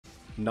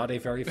Not a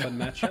very fun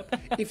matchup.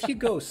 If you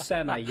go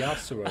Senna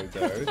Yasuo,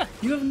 though,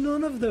 you have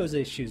none of those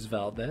issues,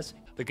 Valdez.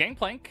 The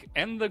Gangplank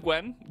and the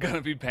Gwen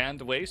gonna be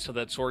banned away so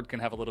that Sword can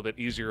have a little bit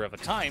easier of a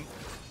time.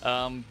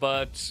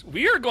 But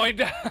we are going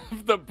to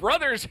have the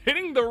brothers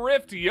hitting the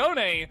Rift.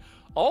 Yone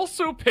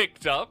also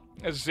picked up,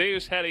 as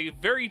Zeus had a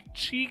very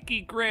cheeky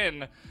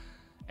grin.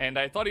 And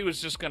I thought he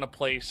was just gonna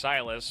play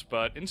Sylas,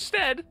 but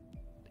instead,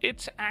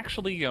 it's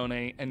actually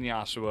Yone and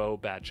Yasuo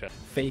Batcha.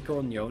 Faker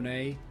on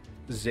Yone,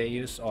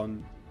 Zeus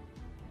on...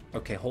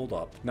 Okay, hold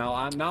up. Now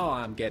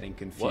I'm getting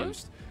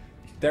confused.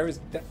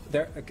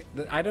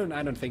 What? I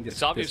don't think this.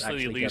 It's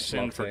obviously Lee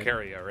Sin for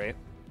Keria, right?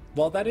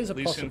 Well, that is a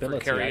Lee Sin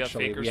possibility. for Keria,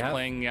 actually, Faker's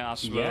playing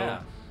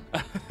Yasuo.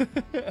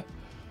 Yeah.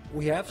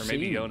 We have or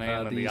maybe seen Yone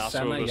and then the Yasuo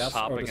Senna goes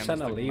top against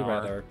Senna the Lee Gnar.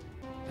 rather,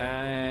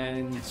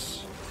 and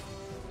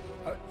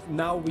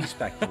now we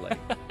speculate.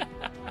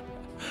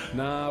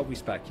 Now we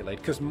speculate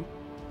because.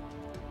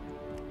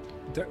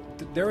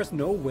 There is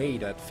no way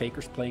that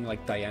Faker's playing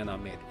like Diana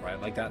mid, right?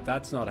 Like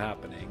that's not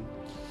happening.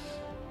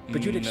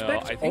 But you'd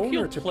expect I think Owner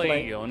he'll to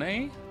play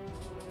Yone.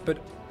 But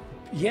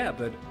yeah,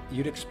 but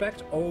you'd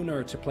expect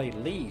Owner to play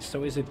Lee.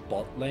 So is it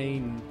bot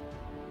lane?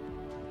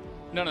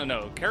 No.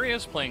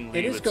 Keria's playing Lee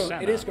It is with going.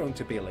 Senna. It is going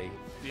to be Lee.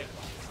 Yeah.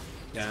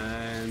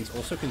 And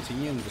also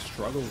continuing the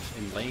struggles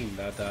in lane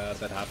that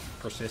have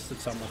persisted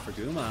somewhat for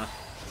Guma.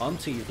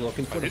 Auntie is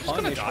looking for the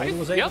punish. Owner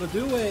was able to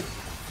do it.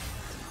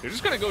 They're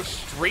just going to go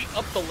straight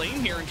up the lane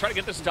here and try to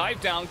get this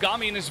dive down.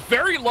 Gamian is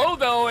very low,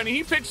 though, and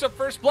he picks up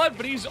first blood,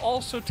 but he's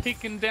also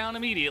taken down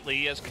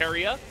immediately as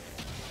Keria,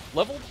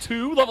 level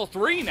 2, level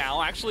 3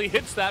 now, actually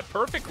hits that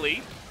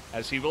perfectly,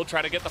 as he will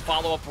try to get the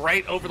follow-up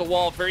right over the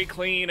wall, very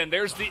clean, and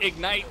there's the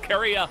Ignite.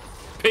 Keria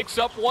picks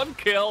up 1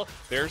 kill.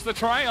 There's the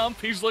Triumph.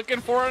 He's looking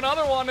for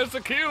another one as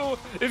the Q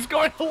is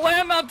going to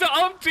land onto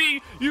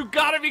Umpty. You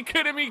gotta be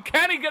kidding me.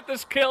 Can he get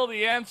this kill?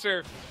 The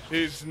answer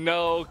is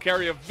no.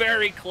 Keria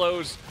very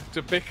close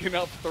to picking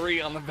up 3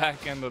 on the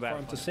back end of that.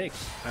 4 to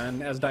 6.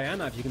 And as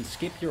Diana, if you can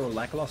skip your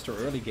lackluster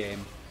early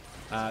game,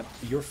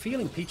 you're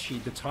feeling peachy.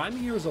 The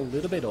timing here is a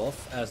little bit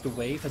off as the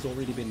wave has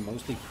already been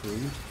mostly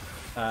pruned.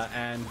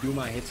 And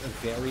Guma hits a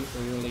very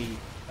early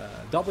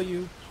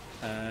W.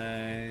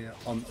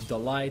 On the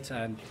light,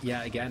 and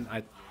yeah, again,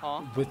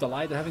 with the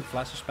light having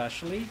flash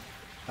especially,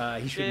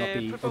 he should not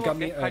be.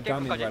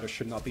 Gamian rather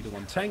should not be the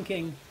one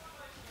tanking.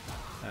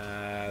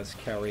 As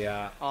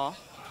Keria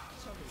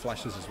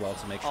flashes as well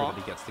to make sure that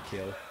he gets the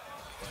kill.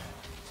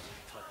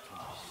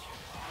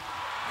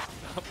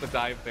 Up the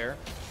dive there,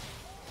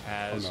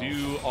 as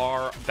you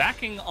are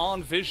backing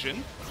on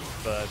Vision.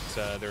 But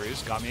there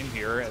is Gamian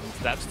here, and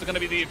that's going to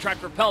be the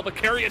attract repel, but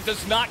Keria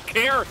does not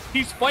care.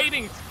 He's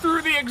fighting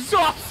through the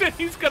exhaust, and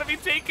he's going to be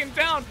taken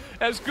down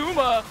as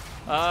Guma,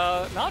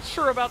 not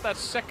sure about that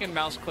second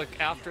mouse click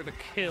after the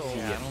kill.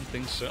 Yeah. I don't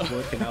think so.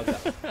 Working out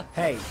that.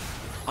 Hey,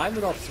 I'm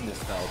an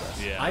optimist,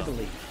 Valdez. Yeah. I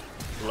believe.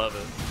 Love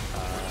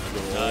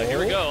it. Here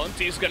we go.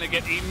 Unti's going to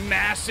get a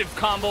massive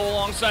combo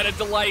alongside a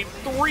Delight.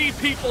 3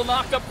 people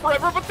knocked up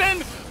forever, but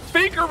then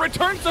Faker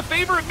returns the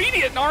favor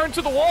immediate Gnar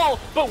into the wall,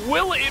 but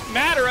will it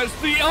matter as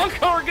the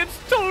Encore gets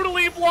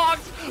totally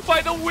blocked by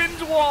the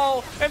wind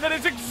wall? And that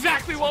is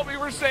exactly what we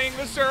were saying.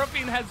 The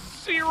Seraphine has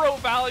 0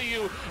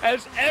 value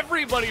as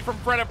everybody from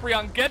Freda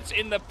Prion gets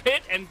in the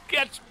pit and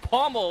gets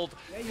pummeled.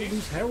 Yeah, you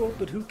lose Herald,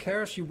 but who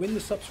cares? You win the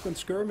subsequent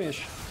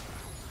skirmish.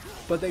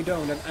 But they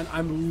don't, and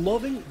I'm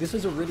loving, this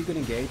is a really good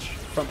engage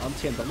from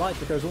Anti and Delight,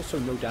 but there's also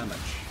no damage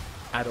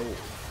at all.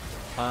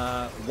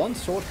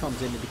 Once Sword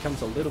comes in, it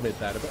becomes a little bit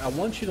better, but I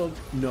want you to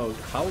note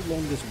how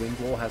long this wind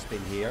wall has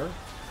been here.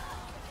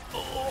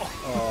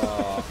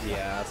 Oh,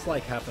 yeah, it's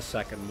like half a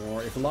second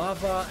more. If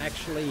Lava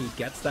actually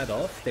gets that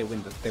off, they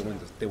win the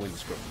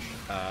skirmish.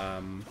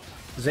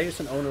 Zeus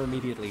and Owner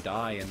immediately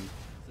die, and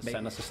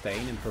Senna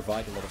sustain and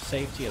provide a lot of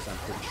safety, as I'm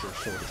pretty sure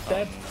Sword is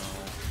dead.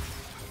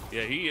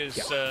 Yeah, he is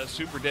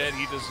super dead.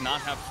 He does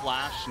not have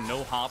flash,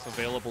 no hop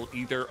available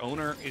either.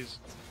 Owner is...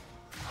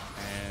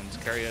 And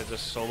Keria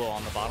just solo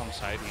on the bottom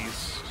side.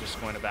 He's just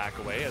going to back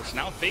away. As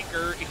now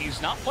Faker, he's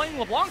not playing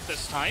LeBlanc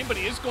this time, but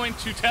he is going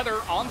to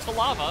tether onto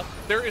Lava.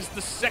 There is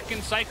the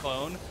second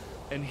Cyclone,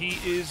 and he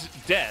is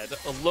dead,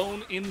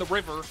 alone in the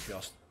river.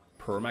 Just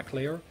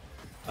perma-clear.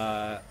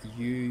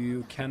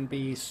 You can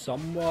be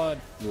somewhat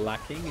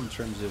lacking in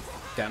terms of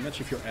damage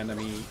if your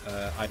enemy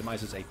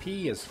itemizes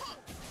AP as...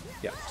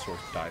 Yeah, Sword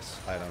dies.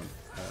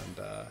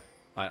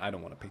 I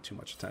don't want to pay too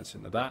much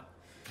attention to that.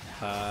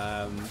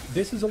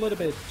 This is a little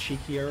bit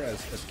cheekier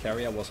as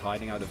Keria was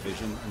hiding out of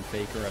vision, and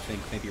Faker, I think,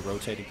 maybe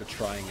rotating to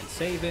trying and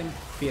save him.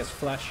 If he has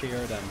flash here,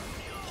 then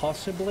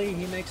possibly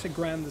he makes a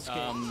grand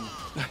escape.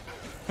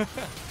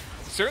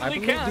 Certainly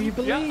can. Do you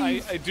believe?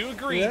 Yeah, I do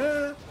agree.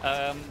 Yeah.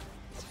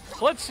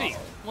 Let's see.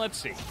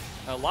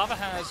 Lava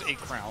has a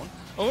crown.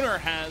 Owner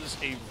has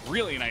a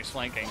really nice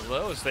flank angle,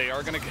 though, as they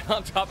are going to get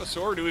on top of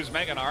Sword, who is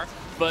Mega Gnar,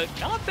 but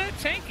not that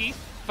tanky.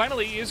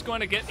 Finally, he is going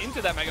to get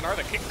into that Mega Gnar.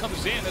 The kick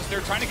comes in as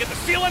they're trying to get the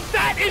steal, and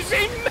that is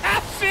a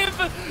massive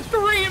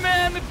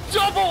 3-man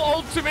double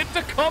ultimate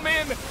to come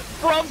in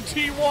from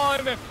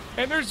T1.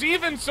 And there's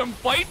even some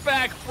fight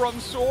back from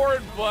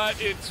Sword, but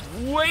it's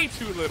way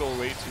too little,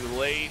 way too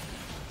late.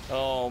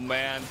 Oh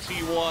man,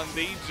 T1,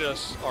 they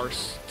just are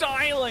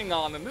styling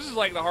on them. This is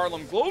like the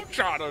Harlem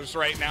Globetrotters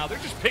right now. They're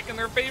just picking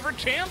their favorite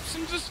champs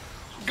and just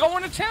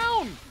going to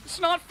town.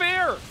 It's not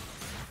fair.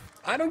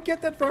 I don't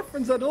get that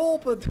reference at all,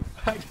 but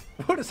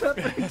what is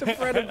happening to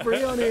Fred and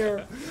Breon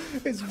here?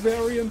 It's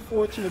very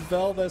unfortunate,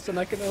 Valdes, and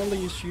I can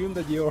only assume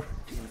that you're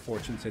in an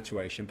unfortunate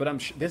situation.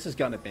 But this is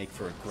gonna make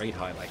for a great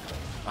highlight clip.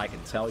 I can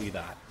tell you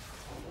that.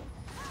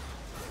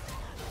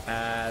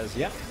 As,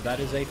 yeah, that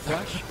is a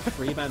flash,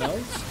 3-man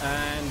ults,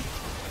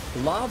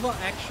 and Lava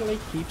actually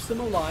keeps them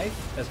alive,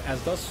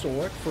 as does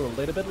Sword, for a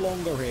little bit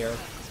longer here,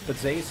 but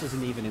Zeus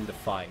isn't even in the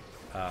fight,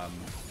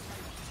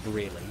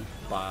 really,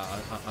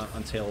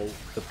 until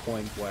the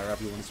point where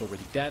everyone's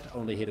already dead,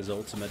 only hit his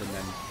ultimate and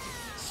then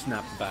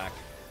snapped back.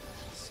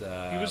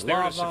 So, he was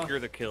there to secure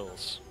the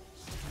kills.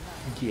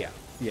 Yeah,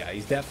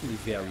 he's definitely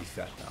very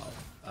fed now.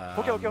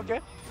 Okay.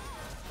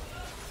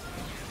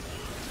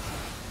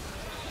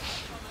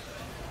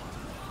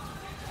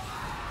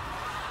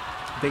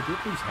 They did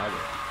lose Howard.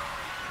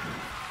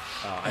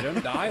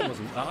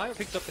 I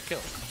picked up the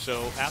kill.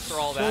 So after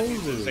all that,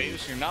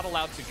 Zeus, you're not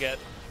allowed to get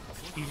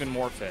even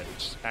more fed.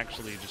 It's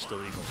actually just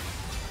illegal.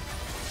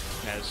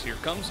 As here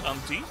comes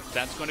Umpty.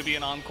 That's going to be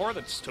an encore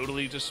that's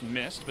totally just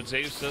missed, but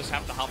Zeus does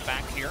have to hop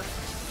back here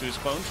to his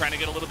phone, trying to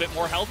get a little bit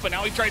more health, but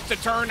now he tries to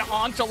turn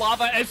onto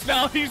Lava, as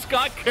now he's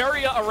got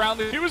Keria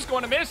around him. He was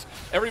going to miss.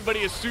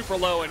 Everybody is super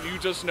low, and you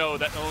just know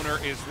that Owner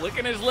is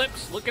licking his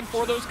lips, looking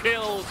for those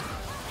kills,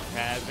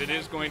 as it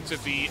is going to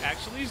be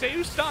actually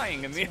Zeus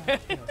dying in the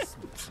end.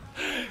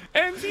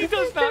 And he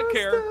does not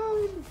care.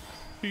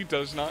 He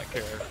does not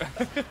care.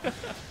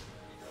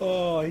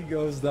 Oh, he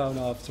goes down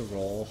after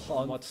all.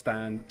 On what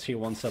stand,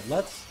 T1 said,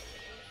 let's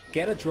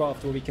get a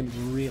draft where we can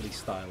really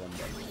style on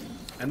them.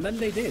 And then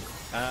they did.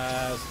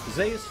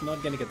 Zeus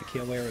not going to get the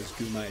kill here, as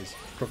Guma is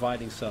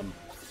providing some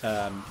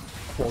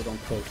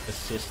quote-unquote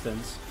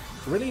assistance.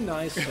 Really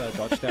nice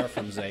dodge there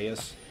from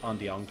Zeus on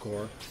the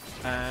encore.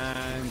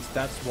 And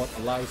that's what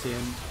allows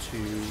him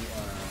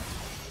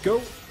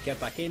to get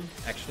back in,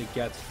 actually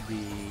get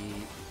the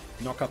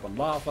knock up on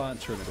Lava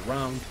and turn it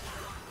around.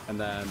 And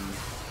then,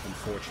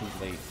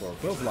 unfortunately for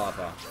both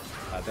Lava,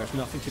 there's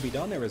nothing to be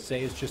done there, as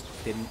Zeus just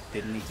didn't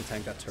need to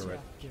tank that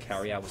turret.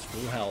 Keria was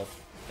full health.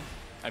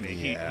 I mean,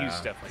 he's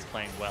definitely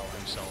playing well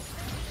himself.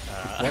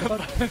 What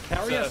about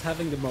Keria's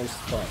having the most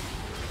fun?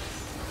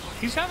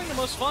 He's having the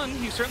most fun.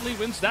 He certainly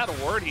wins that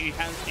award. He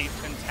has a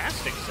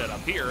fantastic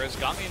setup here, as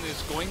Gamian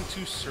is going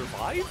to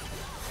survive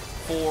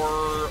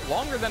for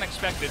longer than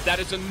expected. That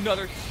is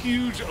another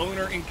huge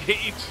Owner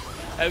engage.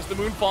 As the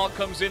Moonfall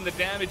comes in, the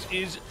damage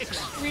is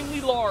extremely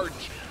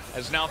large.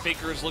 As now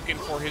Faker is looking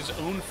for his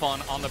own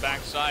fun on the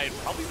backside.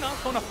 Probably not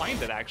going to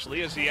find it,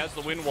 actually, as he has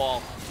the wind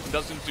wall and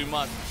doesn't do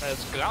much.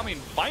 As Gamian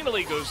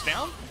finally goes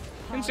down,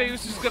 and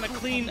Zeus is going to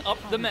clean up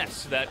the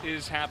mess that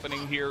is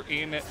happening here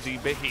in the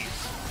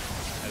base.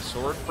 As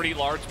Sword pretty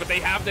large, but they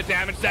have the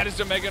damage. That is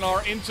a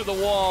Meganar into the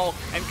wall.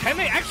 And can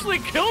they actually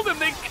kill them?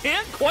 They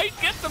can't quite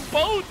get them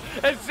both,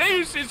 as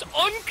Zeus is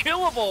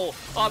unkillable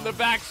on the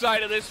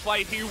backside of this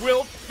fight. He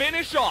will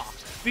finish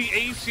off the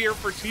ace here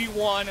for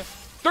T1.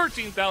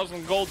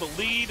 13,000 gold to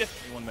lead.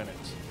 1 minute.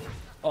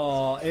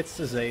 Oh, it's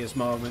a Zeus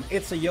moment.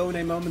 It's a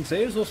Yone moment.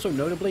 Zeus also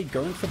notably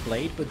going for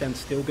Blade, but then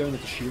still going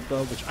with the shield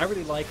bow, which I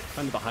really like.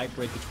 Kind of a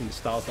hybrid between the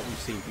styles that we've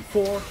seen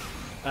before.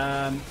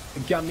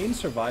 Gamian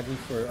surviving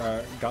for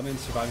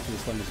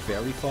this one is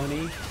very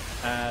funny,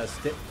 as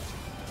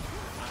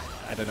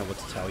I don't know what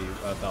to tell you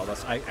about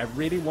this. I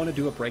really want to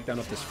do a breakdown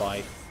of this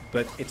fight,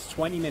 but it's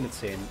 20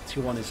 minutes in.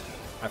 T1 is,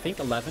 I think,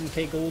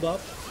 11k gold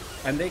up,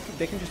 and they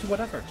can just do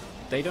whatever.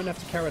 They don't have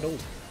to care at all.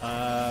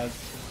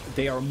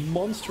 They are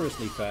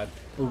monstrously fed.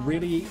 A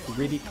really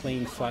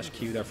clean flash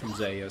Q there from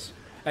Zeus,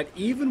 and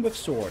even with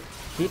Sword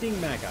hitting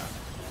Mega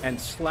and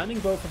slamming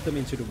both of them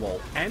into the wall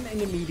and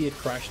an immediate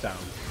crash down.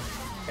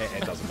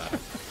 It doesn't matter.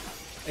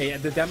 Yeah,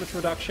 the damage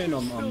reduction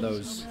on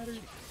those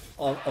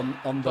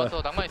on the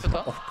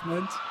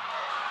augment.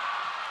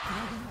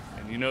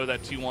 And you know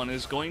that T1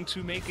 is going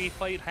to make a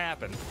fight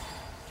happen.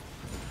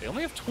 They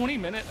only have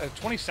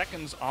 20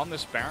 seconds on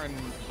this Baron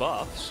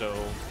buff, so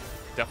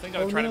definitely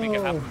gotta try to make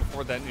it happen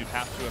before then. You'd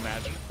have to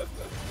imagine.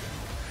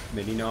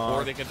 Maybe not.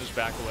 Or they could just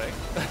back away.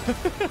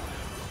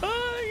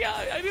 Yeah,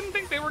 I didn't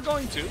think they were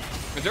going to,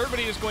 as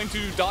everybody is going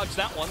to dodge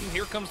that one.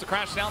 Here comes the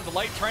crash down to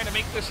Light trying to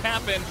make this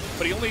happen,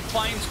 but he only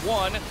finds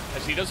one,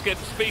 as he does get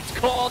space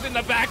called in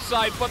the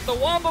backside, but the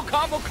Wombo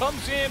combo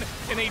comes in,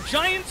 and a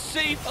giant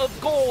safe of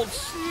gold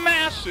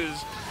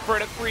smashes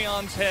Fred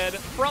Freon's head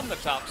from the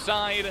top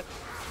side,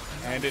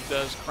 and it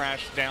does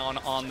crash down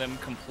on them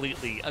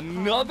completely.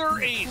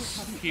 Another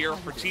ace here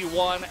for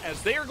T1,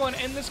 as they are going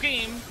to end this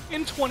game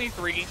in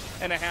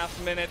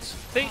 23.5 minutes.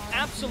 They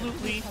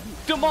absolutely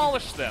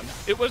demolished them.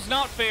 It was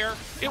not fair,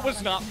 it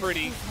was not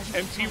pretty,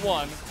 and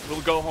T1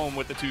 will go home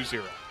with the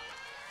 2-0.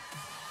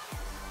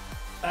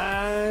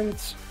 And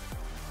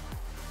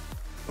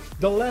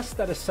The less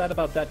that is said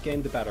about that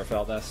game, the better,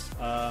 Feldes.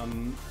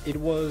 It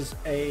was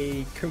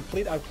a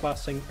complete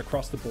outclassing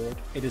across the board.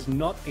 It is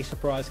not a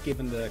surprise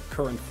given the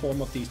current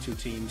form of these two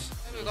teams.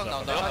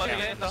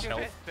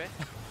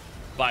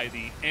 By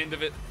the end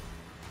of it.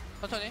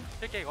 천천히.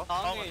 뛸게 이거.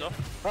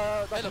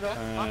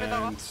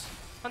 And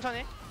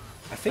천천히.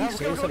 I think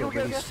Sails had a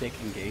really sick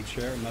engage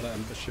here. I'm not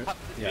sure.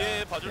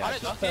 Yeah, kind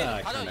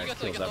of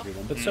kills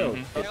everyone. But so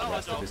did the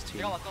rest of his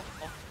team.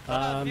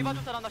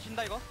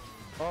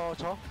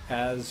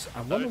 As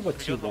I wonder what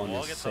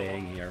T1 is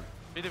saying here.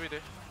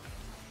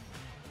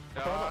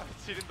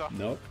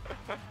 Nope.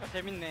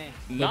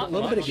 Not a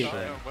little bit of much.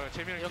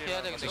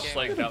 gameplay. Just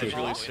like that was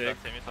really sick.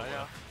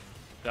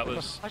 That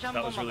was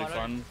really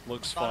fun.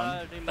 Looks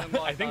fun.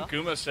 I think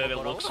Guma said it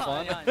looks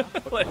fun.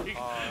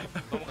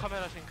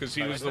 Because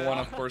he was the one,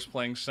 of course,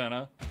 playing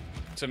Senna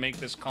to make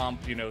this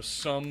comp, you know,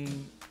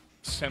 some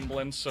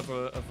semblance of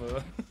a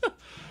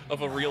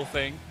of a real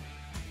thing.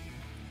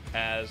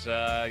 As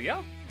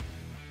yeah,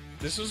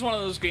 this was one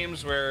of those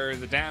games where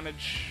the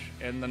damage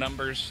and the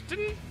numbers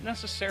didn't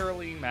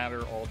necessarily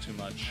matter all too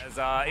much. As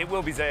it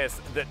will be Zeus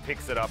that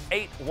picks it up.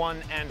 8,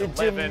 1, and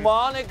 11.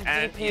 Demonic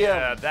and DPM.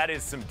 Yeah, that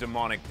is some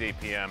demonic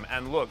DPM.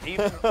 And look,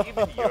 even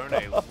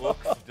Yone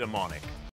looks demonic.